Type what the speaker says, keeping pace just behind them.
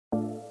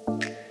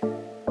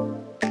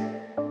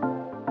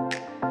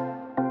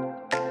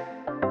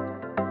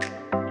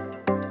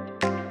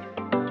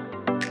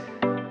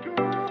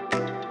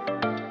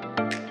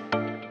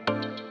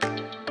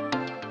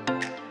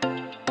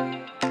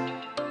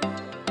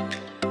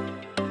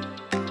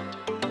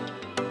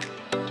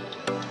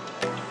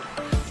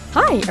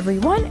Hi,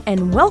 everyone,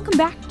 and welcome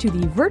back to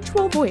the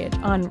Virtual Voyage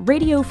on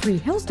Radio Free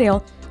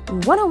Hillsdale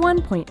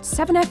 101.7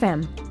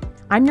 FM.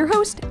 I'm your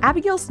host,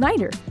 Abigail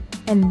Snyder,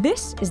 and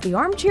this is the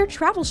Armchair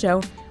Travel Show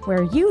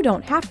where you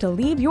don't have to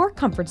leave your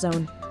comfort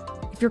zone.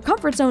 If your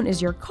comfort zone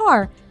is your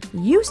car,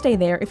 you stay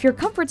there. If your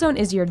comfort zone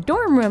is your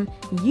dorm room,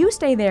 you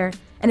stay there.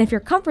 And if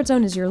your comfort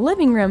zone is your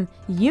living room,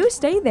 you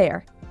stay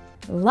there.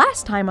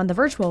 Last time on the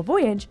Virtual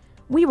Voyage,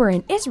 we were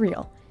in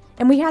Israel,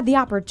 and we had the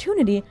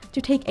opportunity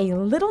to take a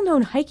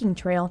little-known hiking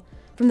trail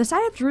from the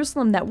side of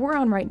Jerusalem that we're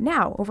on right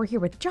now, over here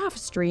with Jaffa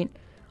Street,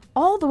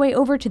 all the way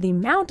over to the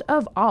Mount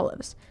of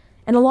Olives.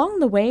 And along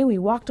the way, we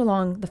walked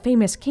along the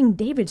famous King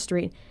David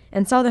Street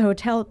and saw the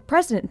hotel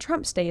President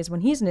Trump stays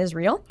when he's in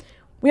Israel.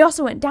 We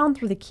also went down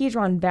through the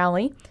Kidron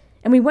Valley,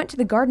 and we went to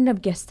the Garden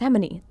of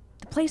Gethsemane,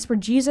 the place where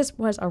Jesus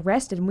was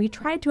arrested, and we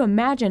tried to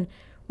imagine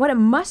what it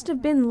must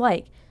have been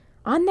like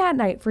on that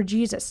night for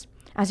Jesus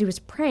as he was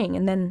praying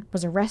and then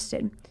was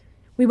arrested.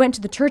 We went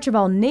to the Church of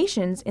All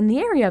Nations in the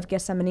area of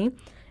Gethsemane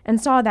and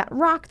saw that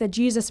rock that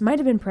Jesus might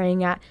have been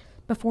praying at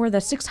before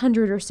the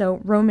 600 or so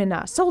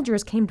Roman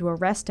soldiers came to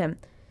arrest him.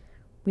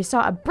 We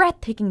saw a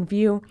breathtaking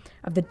view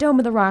of the Dome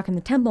of the Rock and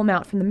the Temple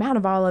Mount from the Mount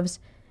of Olives,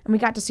 and we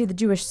got to see the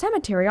Jewish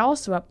cemetery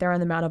also up there on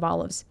the Mount of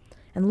Olives.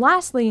 And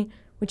lastly,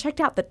 we checked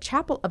out the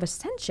Chapel of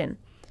Ascension,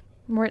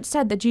 where it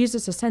said that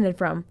Jesus ascended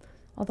from,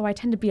 although I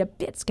tend to be a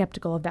bit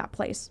skeptical of that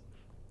place.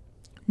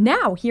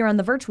 Now, here on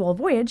the Virtual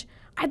Voyage,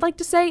 I'd like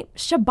to say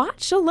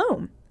Shabbat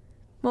Shalom.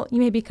 Well, you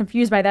may be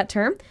confused by that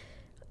term.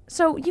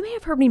 So you may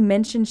have heard me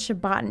mention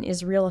Shabbat in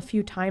Israel a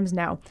few times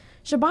now.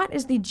 Shabbat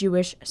is the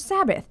Jewish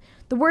Sabbath.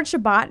 The word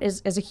Shabbat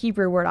is a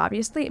Hebrew word,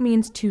 obviously. It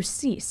means to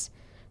cease.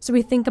 So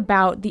we think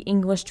about the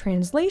English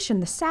translation,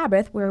 the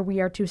Sabbath, where we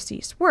are to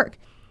cease work.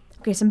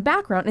 Okay, some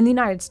background. In the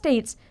United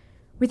States,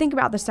 we think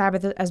about the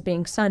Sabbath as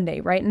being Sunday,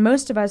 right? And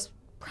most of us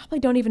probably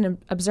don't even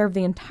observe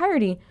the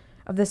entirety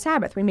of the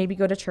Sabbath. We maybe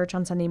go to church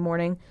on Sunday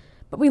morning,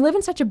 but we live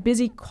in such a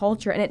busy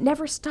culture and it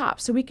never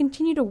stops. So we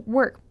continue to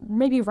work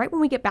maybe right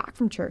when we get back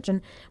from church,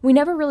 and we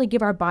never really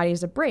give our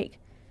bodies a break.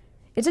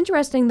 It's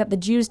interesting that the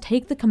Jews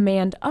take the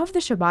command of the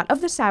Shabbat, of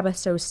the Sabbath,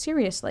 so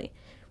seriously.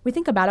 We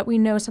think about it, we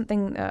know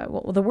something,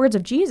 the words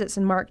of Jesus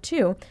in Mark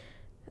 2,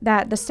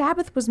 that the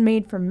Sabbath was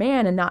made for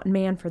man and not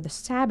man for the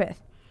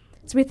Sabbath.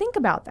 So we think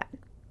about that.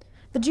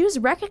 The Jews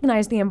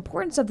recognize the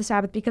importance of the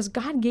Sabbath because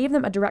God gave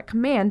them a direct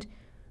command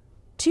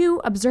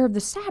to observe the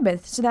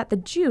Sabbath so that the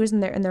Jews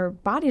and their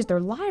bodies, their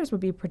lives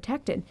would be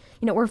protected.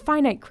 You know, we're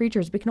finite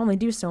creatures. We can only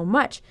do so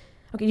much.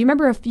 Okay, you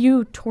remember a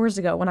few tours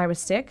ago when I was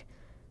sick?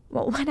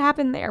 Well, what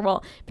happened there?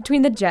 Well,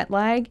 between the jet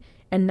lag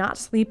and not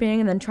sleeping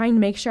and then trying to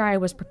make sure I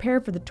was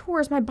prepared for the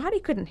tours, my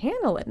body couldn't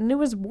handle it and it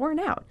was worn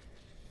out.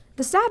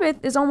 The Sabbath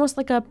is almost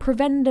like a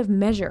preventative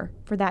measure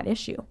for that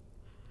issue.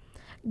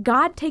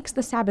 God takes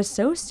the Sabbath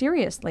so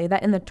seriously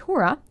that in the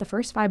Torah, the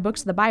first 5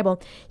 books of the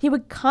Bible, he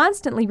would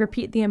constantly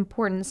repeat the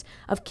importance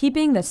of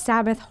keeping the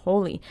Sabbath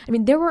holy. I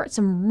mean, there were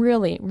some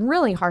really,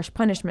 really harsh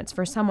punishments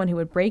for someone who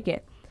would break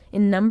it.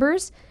 In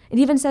Numbers, it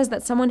even says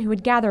that someone who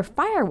would gather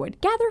firewood,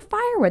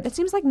 that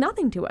seems like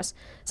nothing to us.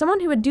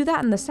 Someone who would do that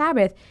on the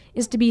Sabbath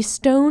is to be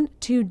stoned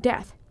to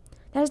death.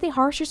 That is the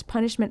harshest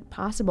punishment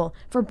possible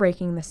for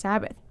breaking the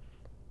Sabbath.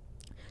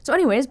 So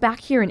anyways,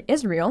 back here in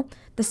Israel,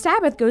 the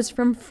Sabbath goes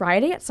from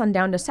Friday at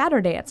sundown to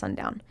Saturday at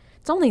sundown.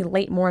 It's only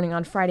late morning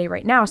on Friday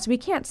right now, so we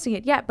can't see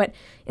it yet, but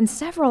in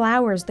several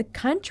hours, the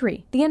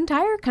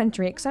entire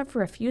country, except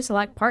for a few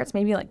select parts,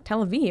 maybe like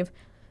Tel Aviv,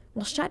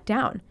 will shut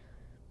down.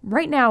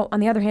 Right now, on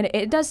the other hand,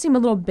 it does seem a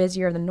little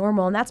busier than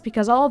normal, and that's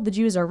because all of the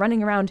Jews are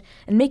running around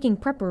and making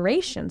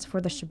preparations for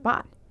the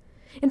Shabbat.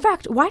 In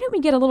fact, why don't we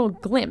get a little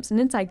glimpse, an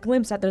inside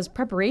glimpse at those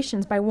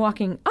preparations by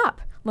walking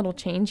up, little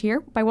change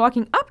here, by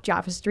walking up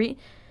Jaffa Street,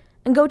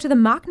 and go to the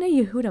Machne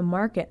Yehuda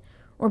Market,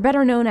 or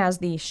better known as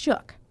the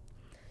Shuk.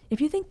 If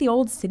you think the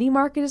Old City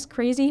Market is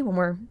crazy when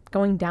we're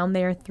going down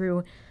there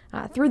through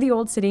the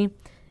Old City,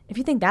 if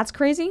you think that's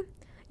crazy,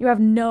 you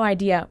have no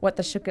idea what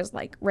the Shuk is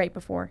like right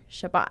before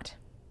Shabbat.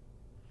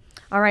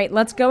 All right,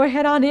 let's go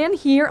ahead on in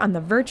here on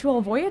the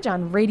Virtual Voyage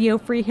on Radio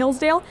Free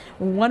Hillsdale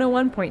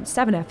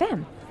 101.7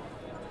 FM.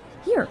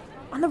 Here,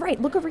 on the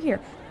right, look over here.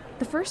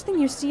 The first thing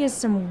you see is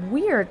some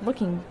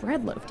weird-looking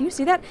bread loaf. Do you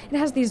see that? It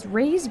has these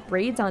raised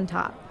braids on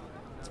top.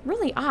 It's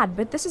really odd,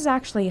 but this is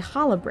actually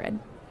challah bread.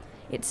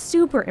 It's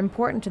super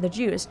important to the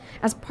Jews.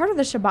 As part of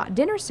the Shabbat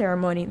dinner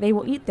ceremony, they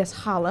will eat this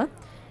challah,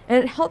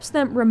 and it helps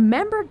them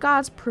remember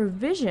God's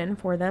provision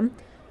for them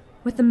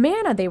with the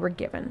manna they were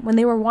given when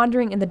they were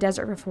wandering in the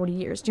desert for 40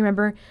 years. Do you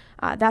remember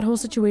that whole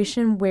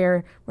situation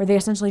where they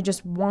essentially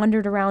just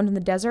wandered around in the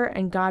desert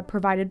and God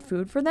provided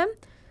food for them?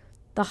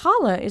 The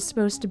challah is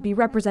supposed to be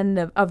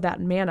representative of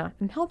that manna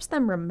and helps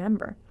them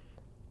remember.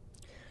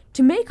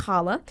 To make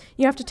challah,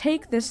 you have to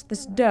take this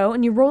dough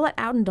and you roll it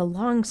out into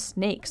long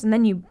snakes, and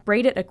then you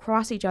braid it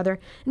across each other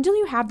until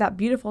you have that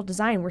beautiful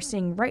design we're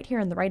seeing right here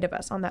on the right of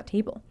us on that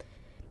table.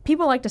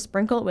 People like to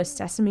sprinkle it with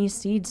sesame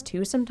seeds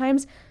too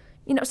sometimes.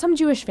 You know, some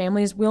Jewish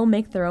families will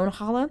make their own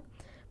challah,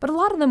 but a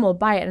lot of them will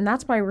buy it, and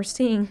that's why we're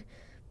seeing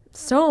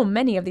so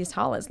many of these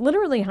challahs,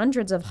 literally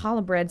hundreds of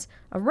challah breads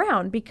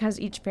around because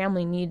each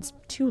family needs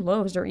 2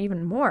 loaves or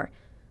even more.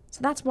 So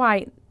that's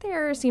why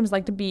there seems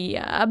like to be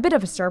a bit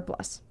of a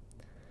surplus.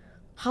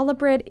 Challah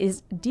bread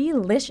is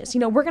delicious.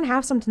 We're going to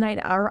have some tonight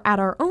at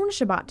our own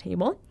Shabbat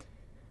table.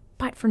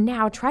 But for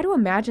now, try to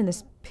imagine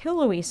this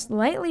pillowy,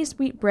 slightly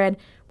sweet bread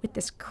with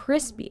this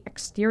crispy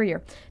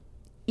exterior.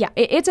 Yeah,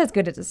 it's as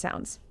good as it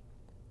sounds.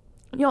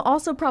 You'll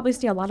also probably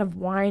see a lot of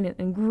wine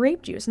and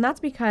grape juice, and that's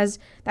because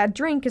that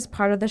drink is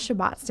part of the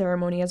Shabbat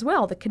ceremony as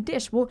well, the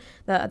Kaddish,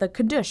 the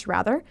Kaddish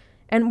rather,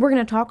 and we're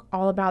going to talk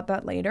all about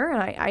that later,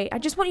 and I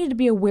just want you to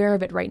be aware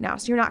of it right now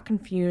so you're not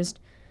confused,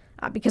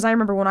 because I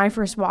remember when I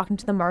first walked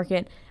into the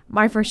market,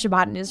 my first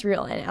Shabbat in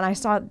Israel, and I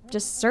saw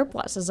just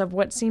surpluses of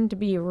what seemed to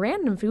be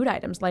random food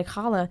items like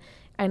challah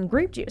and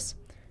grape juice.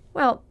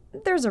 Well,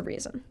 there's a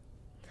reason.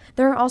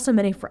 There are also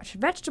many fresh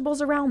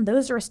vegetables around.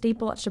 Those are a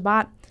staple at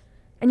Shabbat.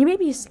 And you may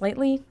be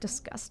slightly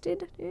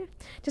disgusted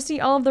to see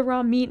all of the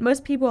raw meat.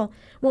 Most people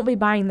won't be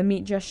buying the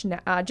meat just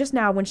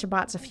now when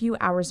Shabbat's a few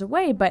hours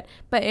away, but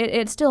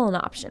it's still an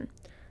option.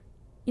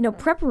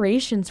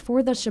 Preparations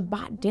for the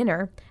Shabbat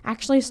dinner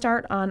actually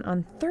start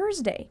on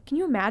Thursday. Can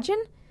you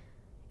imagine?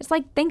 It's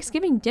like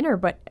Thanksgiving dinner,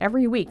 but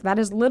every week. That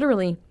is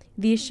literally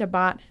the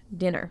Shabbat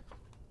dinner.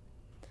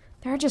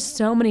 There are just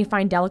so many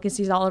fine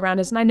delicacies all around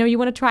us, and I know you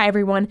want to try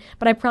everyone,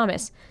 but I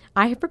promise,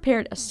 I have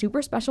prepared a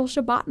super special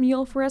Shabbat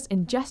meal for us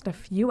in just a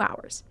few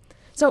hours.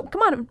 So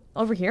come on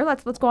over here,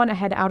 let's go on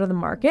ahead out of the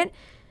market.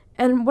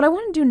 And what I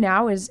want to do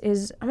now is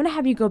I'm going to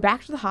have you go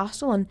back to the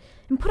hostel and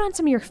put on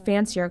some of your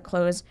fancier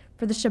clothes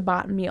for the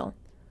Shabbat meal.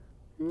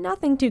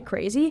 Nothing too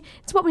crazy.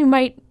 It's what we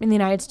might in the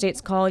United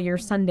States call your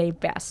Sunday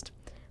best.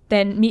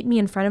 Then meet me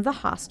in front of the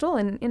hostel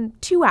in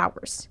 2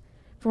 hours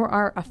for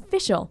our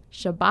official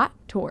Shabbat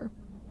tour.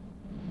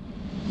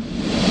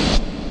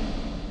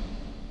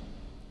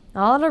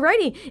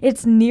 Alrighty,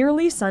 it's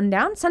nearly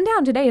sundown.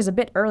 Sundown today is a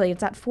bit early.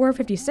 It's at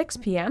 4:56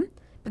 p.m.,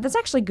 but that's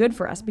actually good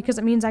for us because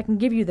it means I can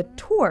give you the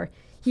tour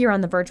here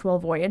on the Virtual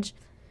Voyage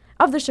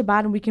of the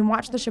Shabbat, and we can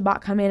watch the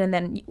Shabbat come in, and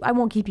then I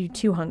won't keep you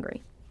too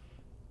hungry.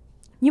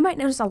 You might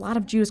notice a lot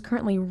of Jews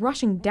currently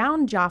rushing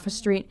down Jaffa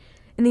Street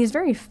in these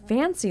very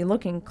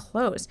fancy-looking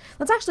clothes.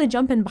 Let's actually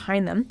jump in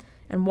behind them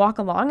and walk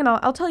along, and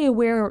I'll tell you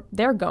where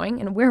they're going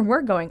and where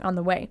we're going on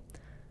the way.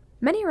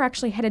 Many are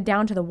actually headed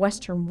down to the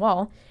Western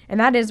Wall, and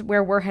that is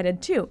where we're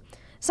headed too.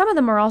 Some of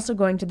them are also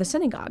going to the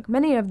synagogue.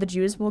 Many of the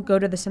Jews will go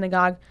to the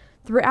synagogue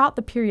throughout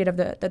the period of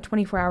the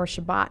 24-hour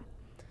Shabbat.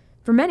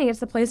 For many, it's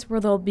the place where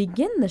they'll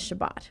begin the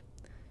Shabbat.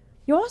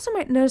 You also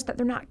might notice that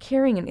they're not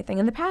carrying anything.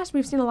 In the past,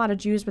 we've seen a lot of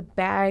Jews with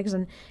bags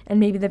and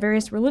maybe the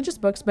various religious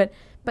books, but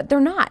they're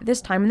not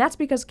this time, and that's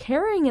because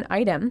carrying an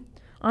item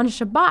on a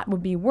Shabbat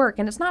would be work,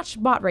 and it's not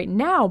Shabbat right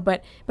now,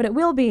 but it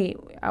will be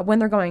when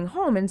they're going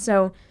home, and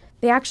so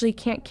they actually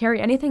can't carry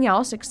anything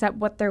else except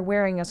what they're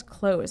wearing as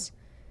clothes.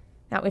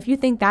 Now, if you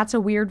think that's a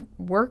weird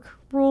work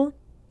rule,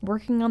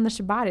 working on the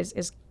Shabbat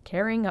is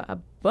carrying a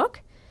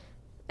book,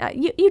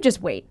 you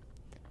just wait.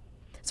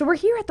 So we're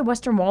here at the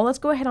Western Wall. Let's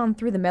go ahead on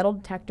through the metal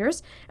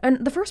detectors.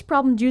 And the first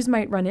problem Jews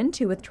might run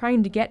into with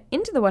trying to get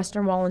into the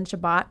Western Wall in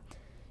Shabbat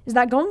is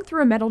that going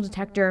through a metal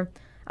detector,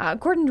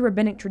 according to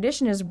rabbinic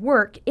tradition, is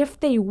work if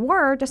they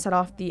were to set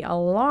off the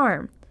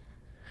alarm.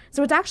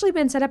 So it's actually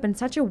been set up in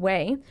such a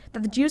way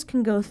that the Jews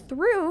can go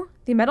through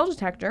the metal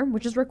detector,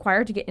 which is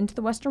required to get into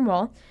the Western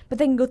Wall, but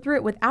they can go through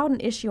it without an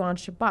issue on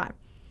Shabbat.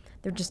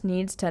 There just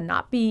needs to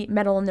not be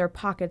metal in their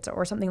pockets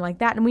or something like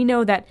that. And we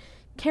know that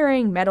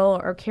carrying metal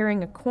or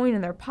carrying a coin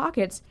in their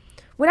pockets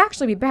would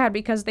actually be bad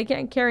because they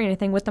can't carry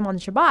anything with them on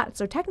the Shabbat.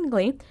 So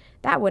technically,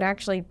 that would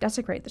actually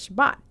desecrate the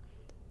Shabbat.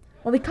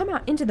 When we come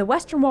out into the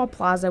Western Wall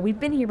Plaza, we've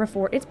been here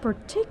before, it's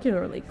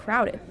particularly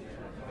crowded.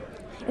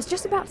 It's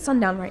just about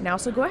sundown right now,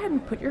 so go ahead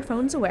and put your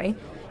phones away.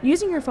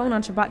 Using your phone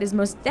on Shabbat is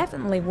most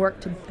definitely work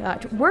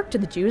to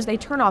the Jews. They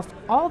turn off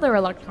all their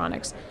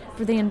electronics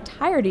for the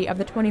entirety of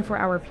the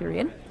 24-hour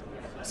period,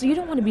 so you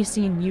don't want to be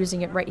seen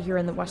using it right here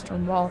in the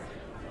Western Wall.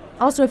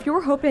 Also, if you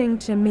were hoping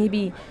to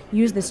maybe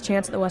use this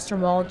chance at the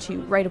Western Wall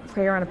to write a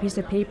prayer on a piece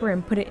of paper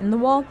and put it in the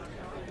wall,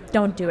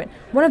 don't do it.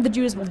 One of the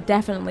Jews will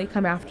definitely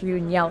come after you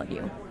and yell at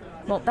you.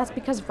 Well, that's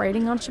because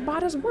writing on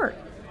Shabbat is work.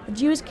 The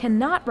Jews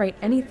cannot write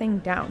anything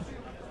down.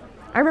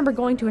 I remember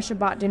going to a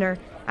Shabbat dinner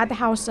at the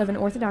house of an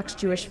Orthodox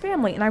Jewish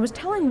family, and I was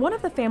telling one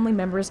of the family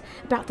members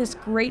about this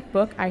great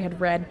book I had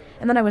read,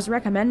 and then I was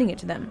recommending it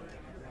to them.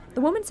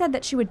 The woman said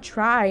that she would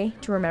try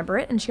to remember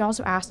it, and she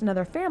also asked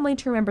another family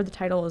to remember the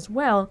title as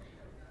well.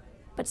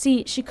 But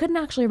see, she couldn't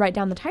actually write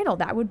down the title.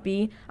 That would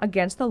be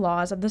against the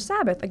laws of the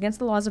Sabbath, against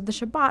the laws of the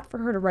Shabbat for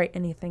her to write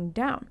anything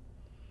down.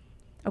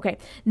 Okay,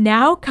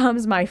 now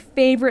comes my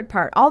favorite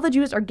part. All the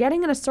Jews are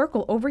getting in a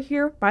circle over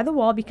here by the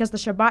wall because the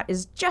Shabbat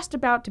is just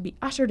about to be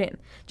ushered in.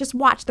 Just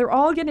watch, they're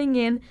all getting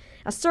in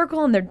a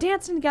circle and they're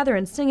dancing together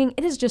and singing.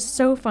 It is just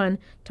so fun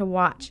to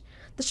watch.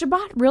 The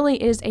Shabbat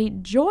really is a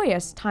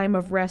joyous time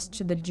of rest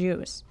to the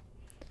Jews.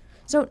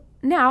 So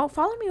now,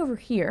 follow me over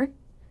here.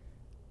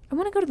 I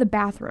want to go to the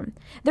bathroom.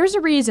 There's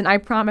a reason, I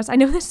promise. I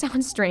know this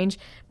sounds strange,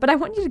 but I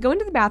want you to go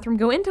into the bathroom,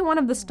 go into one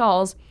of the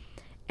stalls,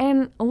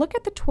 and look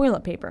at the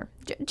toilet paper.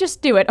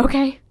 Just do it,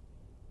 okay?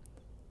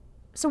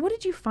 So what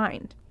did you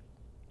find?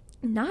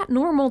 Not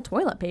normal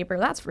toilet paper,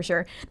 that's for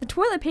sure. The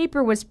toilet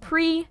paper was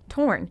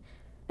pre-torn.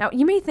 Now,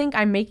 you may think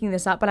I'm making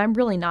this up, but I'm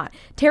really not.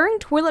 Tearing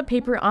toilet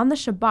paper on the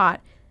Shabbat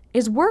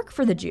is work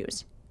for the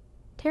Jews.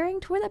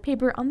 Tearing toilet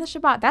paper on the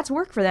Shabbat, that's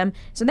work for them,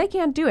 so they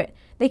can't do it.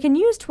 They can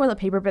use toilet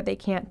paper, but they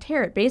can't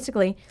tear it.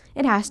 Basically,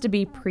 it has to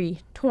be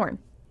pre-torn.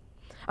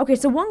 Okay,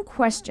 so one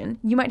question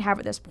you might have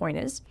at this point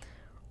is,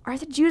 are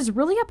the Jews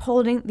really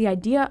upholding the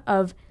idea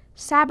of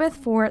Sabbath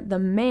for the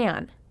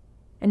man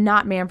and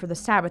not man for the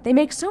Sabbath? They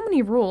make so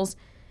many rules,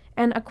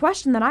 and a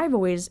question that I've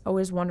always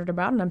wondered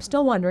about, and I'm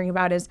still wondering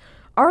about, is,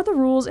 are the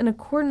rules in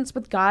accordance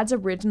with God's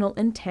original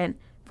intent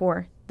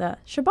for the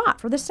Shabbat,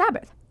 for the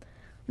Sabbath?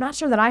 I'm not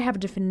sure that I have a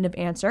definitive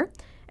answer,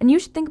 and you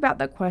should think about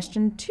that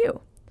question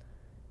too.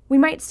 We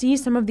might see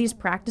some of these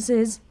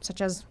practices,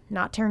 such as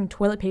not tearing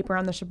toilet paper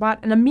on the Shabbat,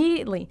 and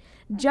immediately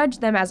judge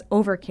them as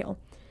overkill.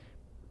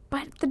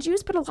 But the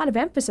Jews put a lot of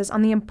emphasis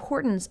on the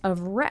importance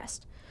of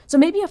rest. So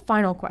maybe a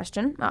final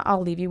question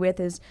I'll leave you with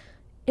is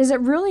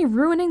it really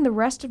ruining the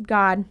rest of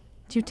God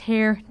to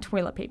tear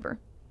toilet paper?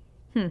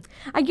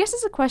 I guess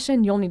it's a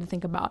question you'll need to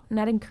think about, and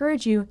I'd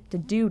encourage you to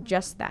do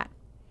just that.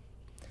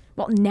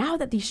 Well, now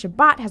that the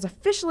Shabbat has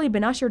officially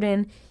been ushered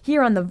in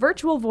here on the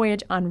Virtual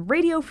Voyage on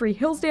Radio Free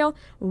Hillsdale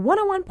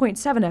 101.7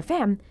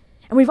 FM,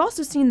 and we've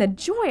also seen the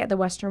joy at the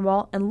Western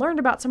Wall and learned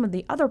about some of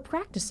the other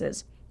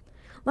practices,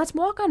 let's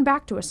walk on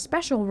back to a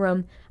special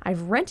room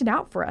I've rented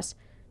out for us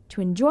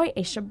to enjoy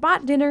a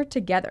Shabbat dinner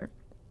together.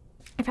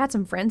 I've had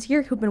some friends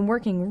here who've been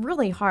working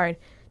really hard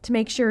to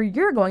make sure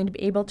you're going to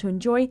be able to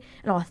enjoy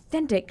an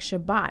authentic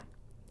Shabbat.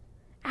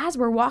 As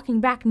we're walking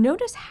back,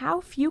 notice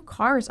how few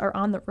cars are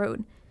on the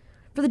road.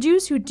 For the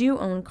Jews who do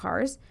own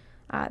cars,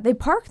 they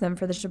park them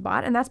for the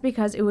Shabbat, and that's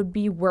because it would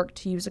be work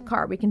to use a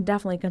car. We can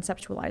definitely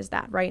conceptualize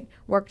that, right?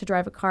 Work to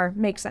drive a car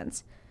makes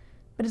sense.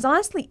 But it's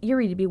honestly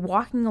eerie to be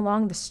walking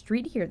along the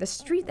street here, the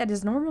street that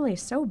is normally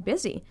so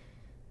busy.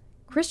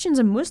 Christians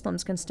and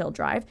Muslims can still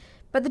drive,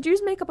 but the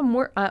Jews make up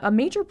a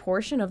major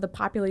portion of the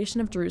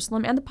population of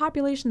Jerusalem and the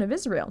population of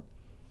Israel.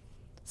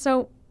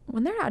 So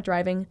when they're not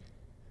driving,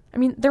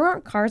 there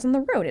aren't cars on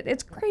the road.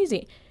 It's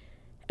crazy.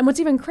 And what's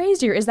even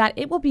crazier is that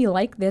it will be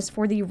like this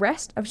for the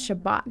rest of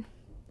Shabbat.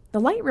 The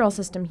light rail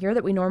system here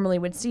that we normally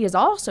would see is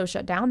also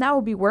shut down. That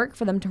would be work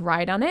for them to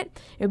ride on it.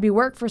 It would be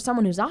work for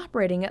someone who's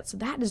operating it, so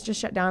that is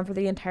just shut down for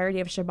the entirety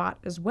of Shabbat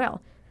as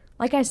well.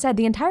 Like I said,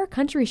 the entire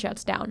country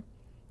shuts down.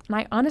 And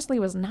I honestly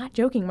was not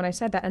joking when I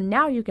said that, and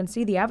now you can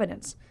see the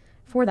evidence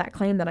for that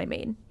claim that I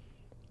made.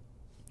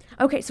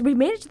 Okay, so we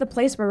made it to the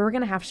place where we're going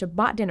to have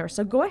Shabbat dinner.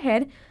 So go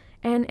ahead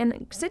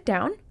and sit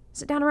down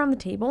around the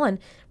table, and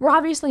we're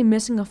obviously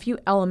missing a few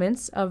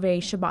elements of a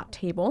Shabbat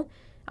table,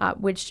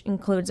 which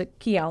includes a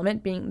key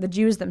element being the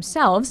Jews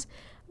themselves,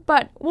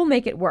 but we'll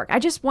make it work. I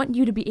just want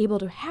you to be able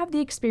to have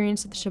the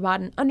experience of the Shabbat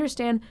and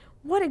understand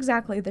what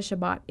exactly the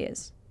Shabbat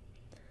is.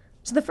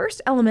 So the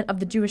first element of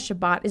the Jewish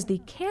Shabbat is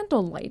the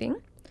candle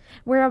lighting,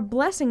 where a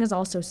blessing is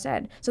also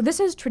said. So this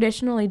is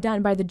traditionally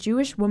done by the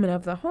Jewish woman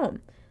of the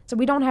home. So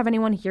we don't have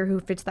anyone here who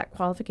fits that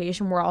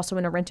qualification. We're also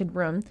in a rented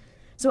room.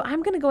 So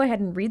I'm going to go ahead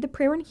and read the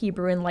prayer in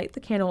Hebrew and light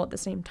the candle at the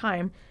same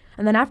time.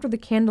 And then after the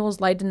candle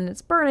is lighted and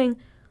it's burning,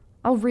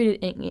 I'll read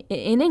it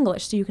in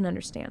English so you can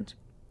understand.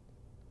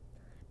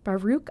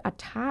 Baruch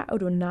atah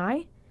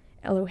Adonai,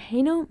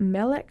 Eloheinu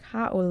melech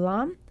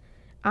ha'olam,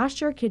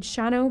 asher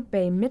kidshanu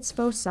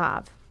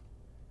be-mitzvosav.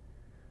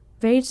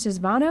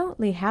 V'tzivanu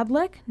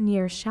lihadlek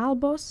nir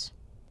Shabbos.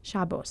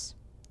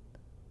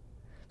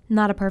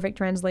 Not a perfect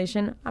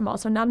translation. I'm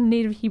also not a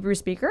native Hebrew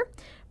speaker,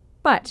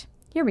 but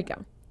here we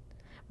go.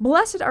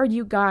 Blessed are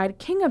you, God,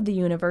 King of the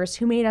universe,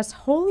 who made us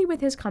holy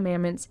with his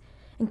commandments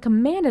and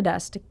commanded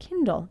us to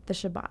kindle the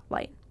Shabbat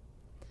light.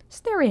 So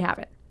there we have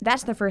it.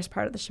 That's the first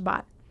part of the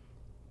Shabbat.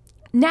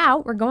 Now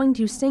we're going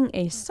to sing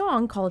a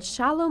song called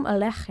Shalom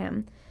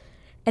Aleichem,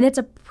 and it's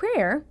a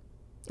prayer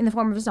in the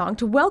form of a song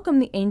to welcome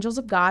the angels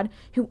of God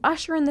who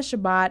usher in the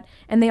Shabbat,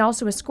 and they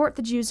also escort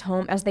the Jews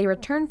home as they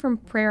return from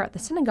prayer at the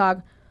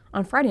synagogue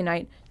on Friday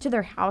night to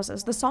their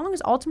houses. The song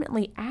is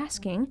ultimately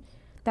asking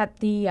that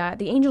the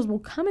angels will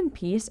come in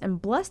peace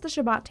and bless the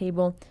Shabbat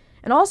table,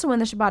 and also when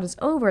the Shabbat is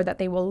over, that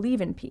they will leave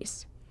in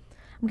peace.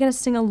 I'm going to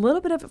sing a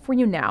little bit of it for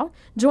you now.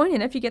 Join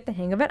in if you get the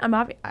hang of it. I'm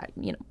not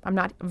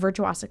a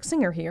virtuosic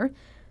singer here,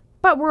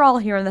 but we're all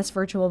here on this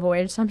virtual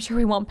voyage, so I'm sure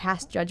we won't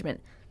pass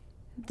judgment.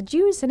 The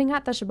Jews sitting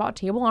at the Shabbat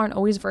table aren't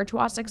always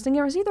virtuosic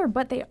singers either,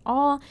 but they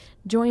all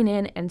join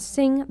in and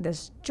sing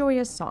this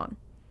joyous song.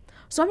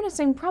 So I'm going to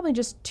sing probably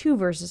just 2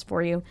 verses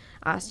for you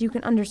so you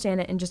can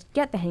understand it and just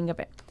get the hang of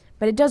it.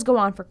 But it does go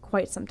on for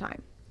quite some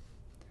time.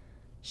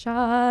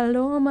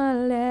 Shalom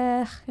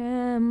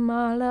Aleichem,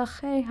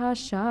 Malachei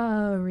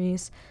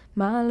Hasharis,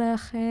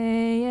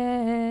 Malachei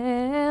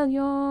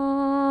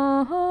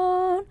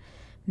Elyon,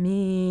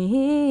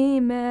 Mi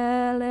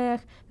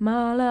Melech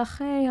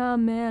Malachei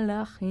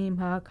HaMelachim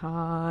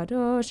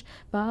HaKadosh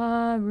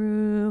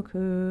Baruch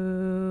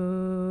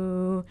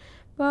Hu.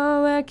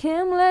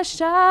 Boakim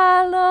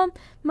LeShalom,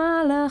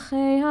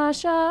 Malachei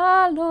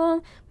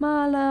HaShalom,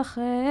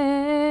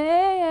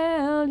 Malachei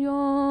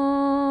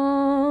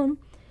Elyon.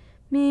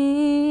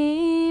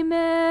 Mi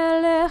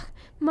Melech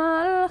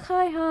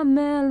Malachei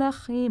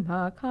HaMelachim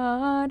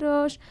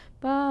HaKadosh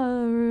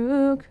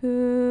Baruch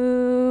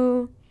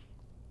Hu.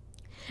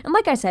 And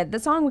like I said, the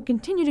song would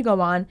continue to go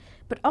on,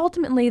 but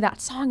ultimately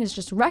that song is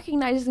just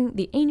recognizing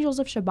the angels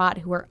of Shabbat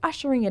who are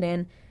ushering it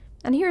in.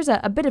 And here's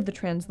a bit of the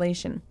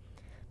translation.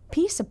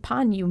 Peace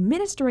upon you,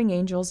 ministering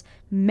angels,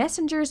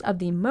 messengers of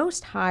the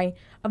Most High,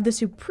 of the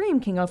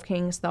Supreme King of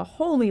Kings, the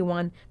Holy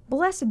One,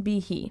 blessed be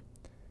He.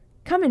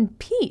 Come in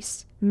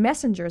peace,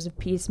 messengers of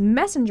peace,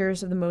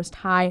 messengers of the Most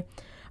High,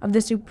 of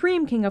the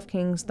Supreme King of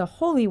Kings, the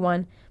Holy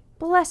One,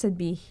 blessed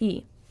be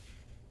He.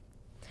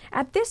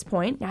 At this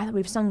point, now that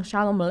we've sung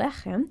Shalom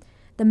Aleichem,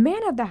 the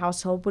man of the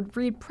household would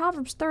read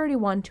Proverbs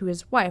 31 to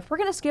his wife. We're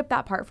going to skip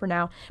that part for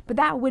now, but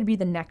that would be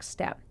the next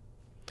step.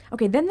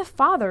 Okay, then the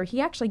father, he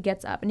actually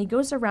gets up and he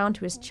goes around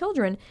to his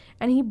children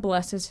and he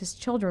blesses his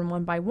children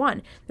one by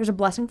one. There's a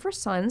blessing for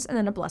sons and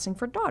then a blessing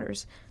for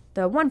daughters.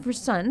 The one for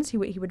sons, he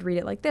would read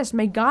it like this: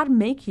 May God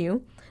make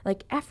you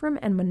like Ephraim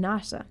and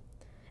Manasseh.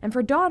 And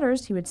for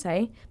daughters, he would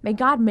say, May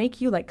God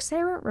make you like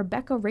Sarah,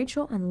 Rebekah,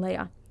 Rachel, and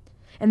Leah.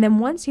 And then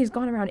once he's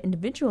gone around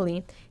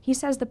individually, he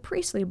says the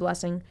priestly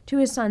blessing to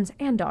his sons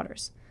and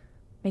daughters.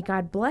 May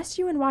God bless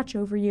you and watch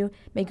over you.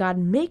 May God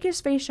make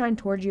his face shine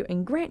toward you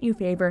and grant you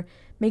favor.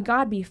 May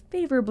God be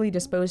favorably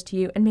disposed to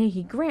you, and may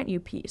he grant you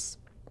peace.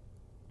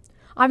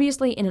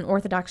 Obviously, in an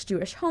Orthodox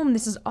Jewish home,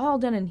 this is all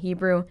done in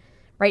Hebrew.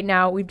 Right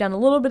now, we've done a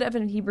little bit of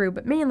it in Hebrew,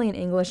 but mainly in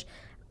English.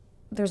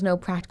 There's no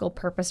practical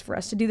purpose for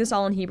us to do this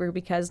all in Hebrew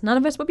because none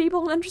of us would be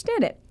able to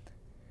understand it.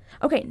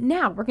 Okay,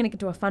 now we're going to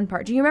get to a fun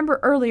part. Do you remember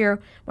earlier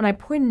when I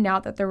pointed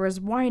out that there was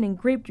wine and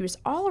grape juice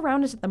all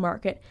around us at the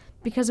market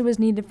because it was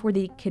needed for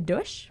the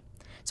Kiddush?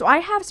 So I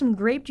have some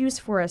grape juice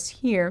for us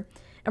here,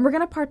 and we're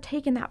going to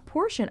partake in that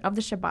portion of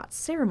the Shabbat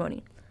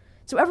ceremony.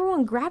 So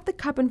everyone grab the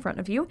cup in front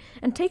of you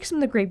and take some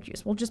of the grape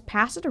juice. We'll just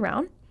pass it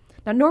around.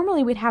 Now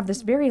normally we'd have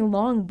this very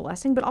long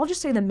blessing, but I'll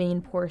just say the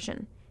main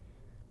portion.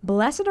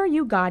 Blessed are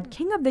you, God,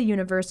 King of the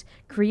universe,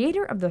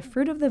 creator of the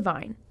fruit of the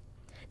vine.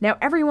 Now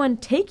everyone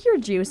take your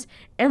juice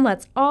and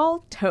let's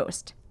all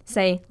toast.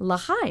 Say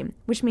L'chaim,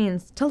 which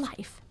means to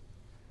life.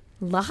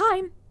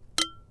 L'chaim.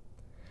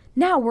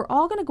 Now we're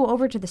all going to go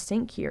over to the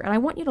sink here, and I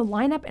want you to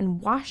line up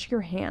and wash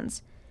your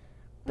hands.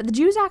 But the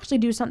Jews actually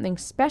do something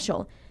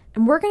special,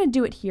 and we're going to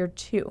do it here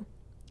too.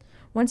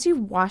 Once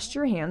you've washed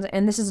your hands,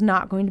 and this is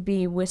not going to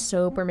be with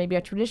soap or maybe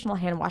a traditional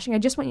hand washing, I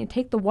just want you to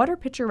take the water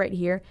pitcher right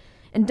here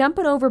and dump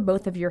it over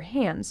both of your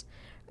hands.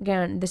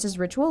 Again, this is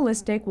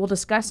ritualistic. We'll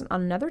discuss it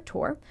on another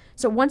tour.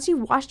 So once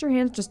you've washed your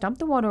hands, just dump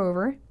the water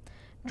over,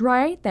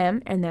 dry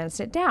them, and then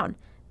sit down.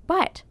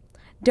 But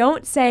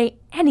don't say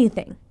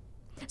anything.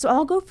 So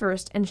I'll go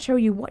first and show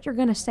you what you're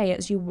going to say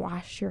as you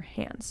wash your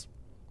hands.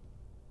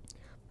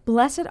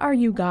 Blessed are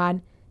you,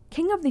 God,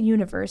 King of the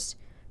universe,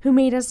 who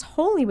made us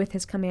holy with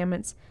his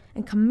commandments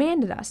and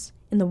commanded us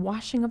in the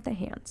washing of the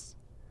hands.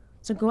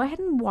 So go ahead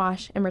and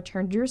wash and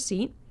return to your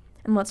seat,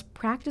 and let's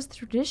practice the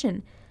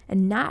tradition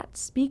and not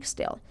speak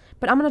still.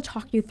 But I'm going to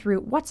talk you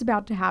through what's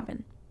about to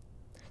happen.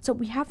 So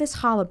we have this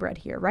challah bread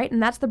here, right?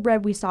 And that's the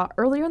bread we saw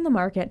earlier in the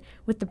market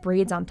with the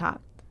braids on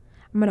top.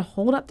 I'm going to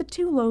hold up the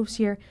two loaves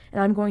here,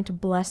 and I'm going to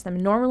bless them.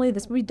 Normally,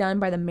 this would be done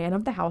by the man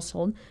of the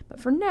household, but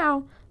for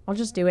now, I'll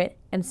just do it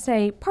and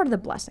say part of the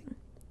blessing.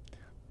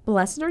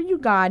 Blessed are you,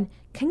 God,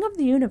 King of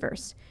the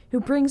universe, who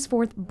brings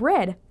forth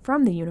bread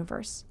from the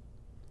universe.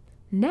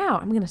 Now,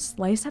 I'm going to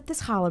slice up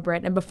this challah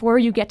bread, and before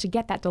you get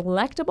that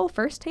delectable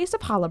first taste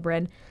of challah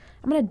bread,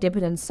 I'm going to dip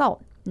it in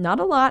salt.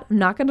 Not a lot, I'm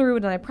not going to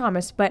ruin it, I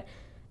promise, but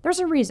there's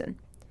a reason.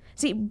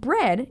 See,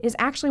 bread is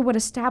actually what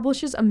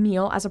establishes a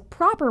meal as a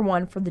proper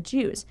one for the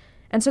Jews.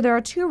 And so there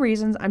are two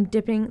reasons I'm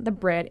dipping the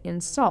bread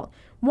in salt.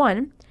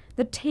 One,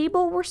 the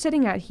table we're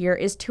sitting at here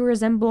is to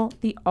resemble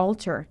the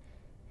altar.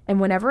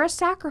 And whenever a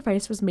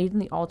sacrifice was made in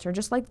the altar,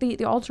 just like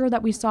the altar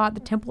that we saw at the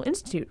Temple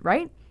Institute,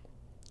 right?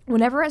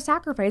 Whenever a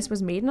sacrifice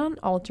was made on an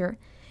altar,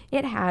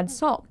 it had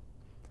salt.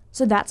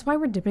 So that's why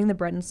we're dipping the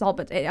bread in salt.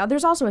 But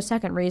there's also a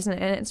second reason,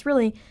 and it's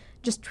really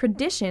just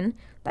tradition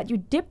that you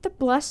dip the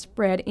blessed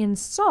bread in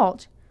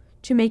salt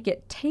to make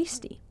it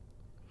tasty.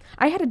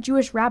 I had a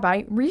Jewish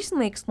rabbi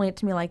recently explain it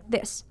to me like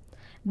this.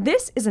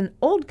 This is an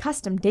old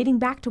custom dating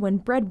back to when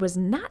bread was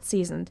not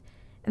seasoned,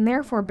 and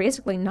therefore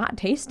basically not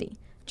tasty,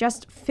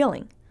 just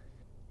filling.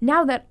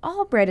 Now that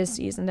all bread is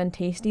seasoned and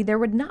tasty, there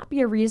would not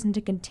be a reason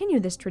to continue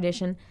this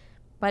tradition,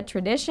 but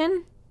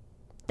tradition, ...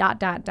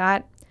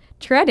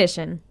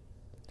 tradition.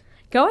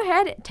 Go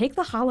ahead, take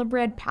the challah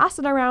bread, pass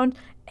it around,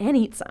 and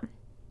eat some.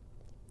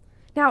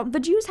 Now, the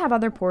Jews have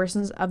other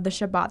portions of the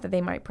Shabbat that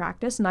they might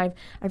practice, and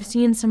I've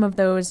seen some of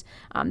those.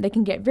 They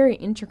can get very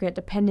intricate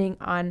depending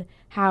on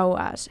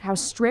how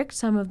strict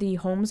some of the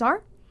homes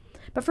are.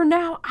 But for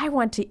now, I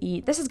want to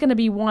eat. This is going to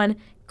be one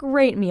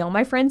great meal.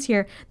 My friends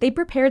here, they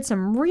prepared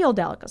some real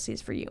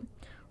delicacies for you.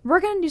 We're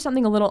going to do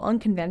something a little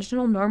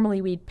unconventional.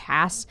 Normally we'd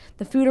pass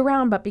the food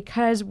around, but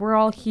because we're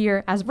all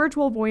here as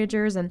virtual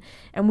voyagers and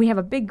we have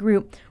a big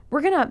group,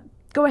 we're going to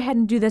go ahead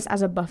and do this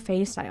as a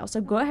buffet style.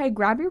 So go ahead,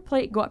 grab your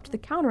plate, go up to the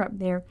counter up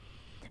there,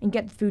 and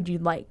get the food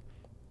you'd like.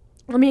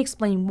 Let me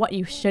explain what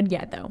you should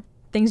get, though.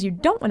 Things you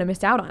don't want to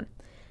miss out on.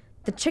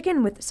 The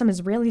chicken with some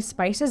Israeli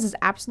spices is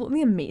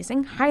absolutely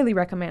amazing. Highly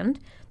recommend.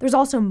 There's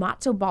also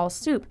matzo ball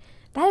soup.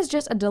 That is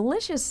just a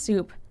delicious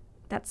soup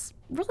that's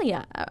really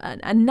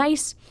a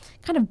nice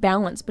kind of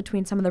balance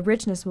between some of the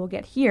richness we'll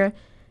get here.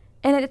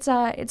 And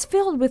it's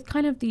filled with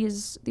kind of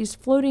these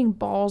floating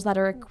balls that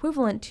are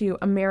equivalent to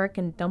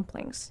American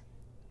dumplings.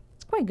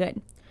 It's quite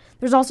good.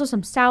 There's also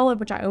some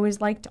salad, which I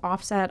always like to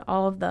offset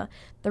all of the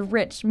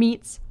rich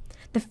meats.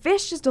 The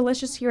fish is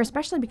delicious here,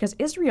 especially because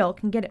Israel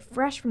can get it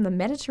fresh from the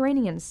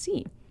Mediterranean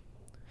Sea.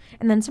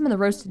 And then some of the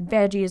roasted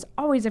veggies,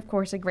 always, of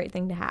course, a great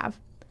thing to have.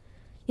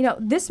 You know,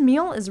 this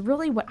meal is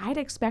really what I'd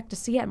expect to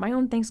see at my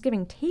own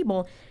Thanksgiving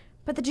table,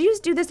 but the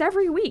Jews do this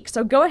every week,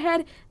 so go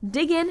ahead,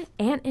 dig in,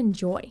 and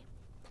enjoy.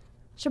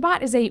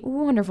 Shabbat is a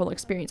wonderful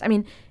experience. I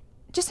mean,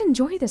 just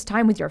enjoy this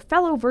time with your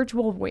fellow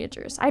virtual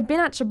voyagers. I've been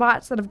at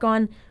Shabbats that have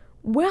gone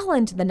well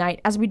into the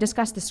night as we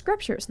discuss the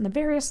scriptures and the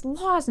various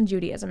laws in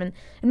Judaism and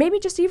maybe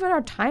just even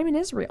our time in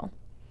Israel.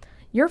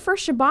 Your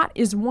first Shabbat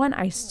is one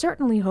I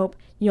certainly hope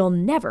you'll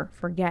never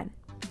forget.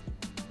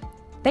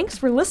 Thanks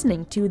for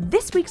listening to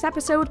this week's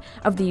episode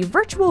of the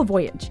Virtual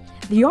Voyage,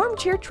 the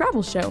Armchair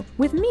Travel Show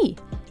with me,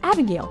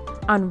 Abigail,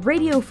 on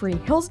Radio Free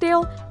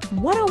Hillsdale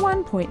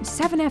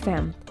 101.7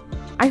 FM.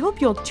 I hope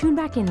you'll tune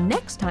back in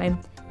next time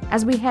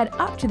as we head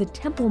up to the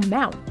Temple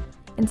Mount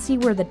and see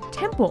where the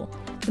temple,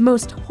 the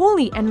most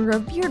holy and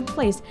revered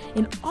place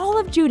in all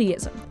of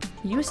Judaism,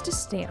 used to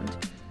stand.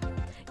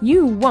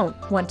 You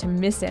won't want to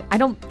miss it. I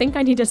don't think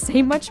I need to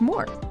say much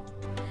more.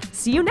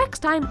 See you next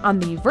time on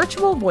the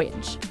Virtual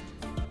Voyage.